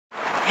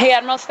Hey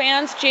Admirals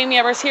fans,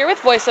 Jaymee Ebbers here with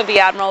Voice of the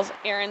Admirals,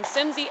 Aaron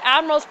Sims. The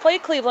Admirals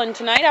played Cleveland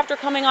tonight after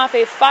coming off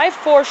a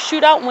 5-4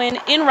 shootout win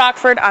in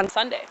Rockford on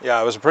Sunday.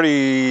 Yeah, it was a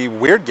pretty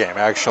weird game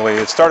actually.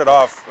 It started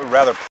off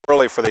rather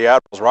poorly for the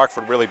Admirals.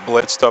 Rockford really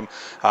blitzed them,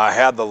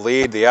 had the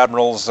lead. The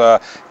Admirals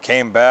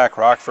came back.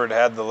 Rockford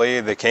had the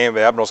lead.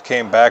 The Admirals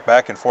came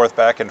back and forth,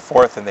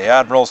 and the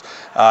Admirals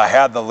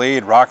had the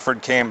lead.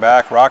 Rockford came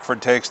back. Rockford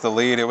takes the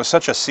lead. It was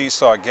such a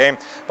seesaw game.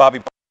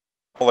 Bobby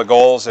of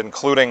goals,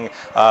 including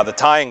the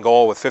tying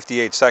goal with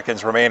 58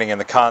 seconds remaining in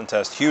the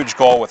contest. Huge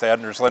goal with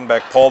Anders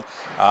Lindbeck pulled.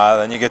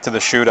 Then you get to the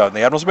shootout. And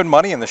the Admirals have been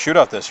money in the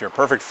shootout this year.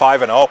 Perfect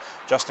 5-0.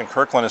 Justin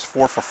Kirkland is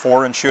 4 for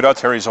 4 in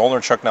shootouts. Harry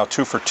Zolnarchuk now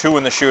 2 for 2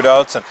 in the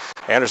shootouts. And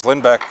Anders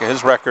Lindbeck,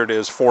 his record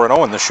is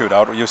 4-0 in the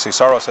shootout. UC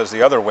Saros has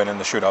the other win in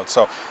the shootout.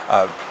 So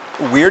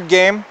weird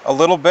game a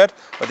little bit,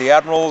 but the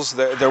Admirals,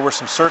 there were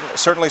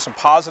certainly some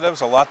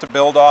positives, a lot to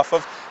build off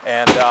of,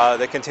 and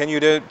they continue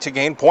to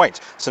gain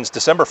points. Since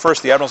December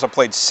 1st, the Admirals have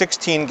played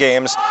 16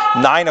 games.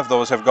 9 of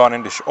those have gone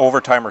into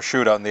overtime or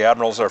shootout, and the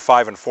Admirals are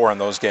 5-4 in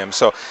those games.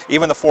 So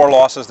even the 4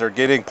 losses, they're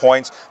getting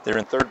points. They're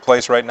in 3rd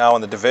place right now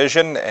in the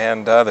division,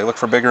 and they look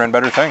for bigger and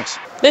better things.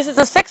 This is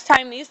the 6th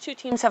time these two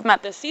teams have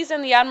met this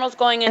season. The Admirals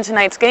going into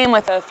tonight's game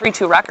with a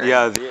 3-2 record.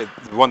 Yeah, they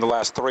won the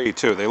last 3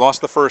 too. They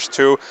lost the first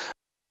 2.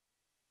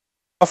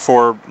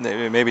 For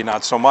maybe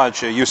not so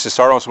much. UC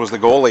Saros was the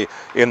goalie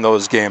in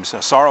those games.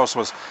 Saros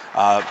was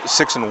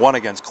 6-1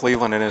 against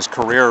Cleveland in his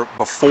career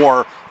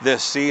before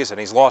this season.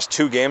 He's lost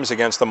 2 games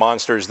against the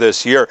Monsters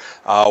this year.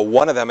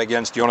 One of them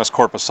against Jonas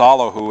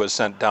Korpisalo, who was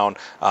sent down.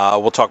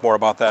 We'll talk more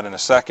about that in a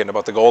second,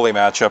 about the goalie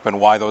matchup and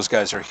why those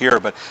guys are here.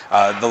 But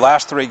the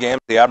last 3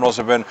 games, the Admirals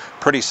have been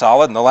pretty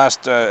solid. In the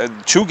last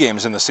 2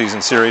 games in the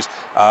season series,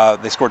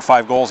 they scored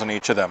 5 goals in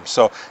each of them.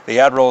 So the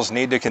Admirals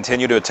need to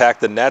continue to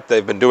attack the net.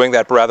 They've been doing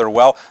that rather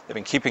well. They've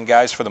been keeping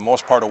guys for the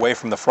most part away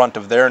from the front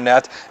of their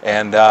net,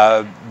 and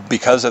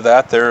because of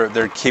that, they're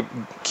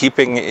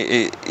getting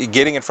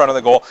in front of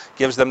the goal,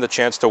 gives them the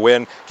chance to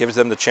win, gives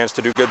them the chance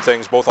to do good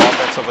things both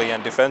offensively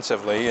and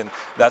defensively, and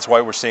that's why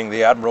we're seeing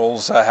the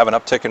Admirals have an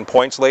uptick in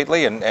points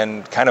lately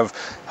and kind of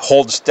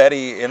hold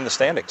steady in the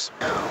standings.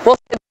 Well,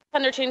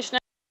 under change now.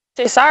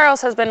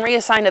 Saros has been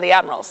reassigned to the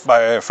Admirals.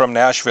 From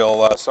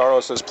Nashville,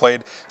 Saros has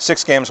played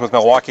 6 games with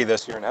Milwaukee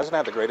this year and hasn't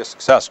had the greatest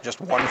success, just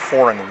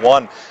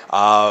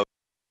 1-4-1.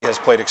 He has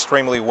played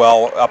extremely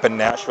well up in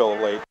Nashville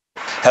of late.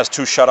 Has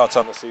 2 shutouts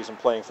on the season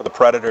playing for the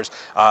Predators.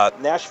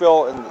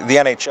 Nashville and the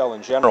NHL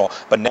in general,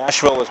 but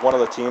Nashville is one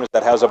of the teams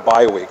that has a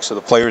bye week, so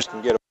the players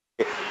can get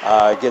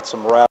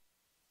some rest.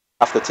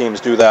 Half the teams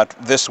do that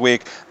this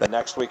week. The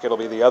next week it'll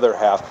be the other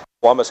half.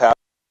 Columbus has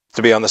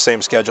to be on the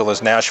same schedule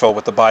as Nashville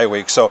with the bye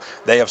week, so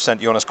they have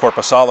sent Jonas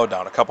Korpisalo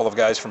down. A couple of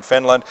guys from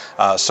Finland.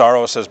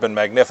 Saros has been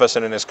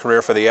magnificent in his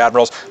career for the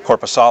Admirals.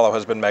 Korpisalo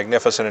has been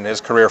magnificent in his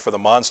career for the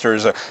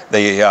Monsters.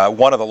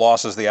 One of the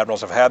losses the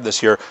Admirals have had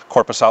this year,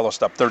 Korpisalo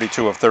stopped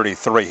 32 of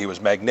 33. He was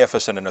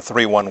magnificent in a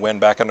 3-1 win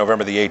back on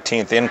November the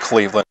 18th in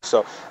Cleveland.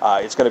 So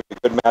it's going to be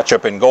a good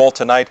matchup in goal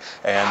tonight,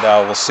 and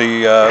we'll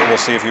see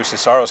if UC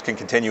Saros can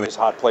continue his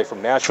hot play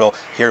from Nashville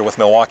here with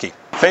Milwaukee.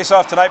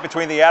 Face-off tonight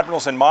between the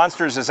Admirals and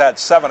Monsters is at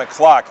 7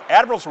 o'clock.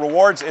 Admirals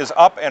Rewards is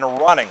up and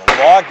running.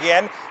 Log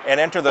in and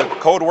enter the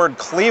code word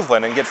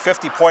Cleveland and get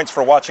 50 points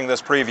for watching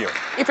this preview.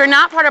 If you're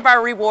not part of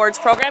our rewards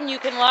program, you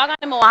can log on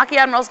to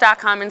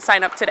MilwaukeeAdmirals.com and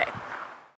sign up today.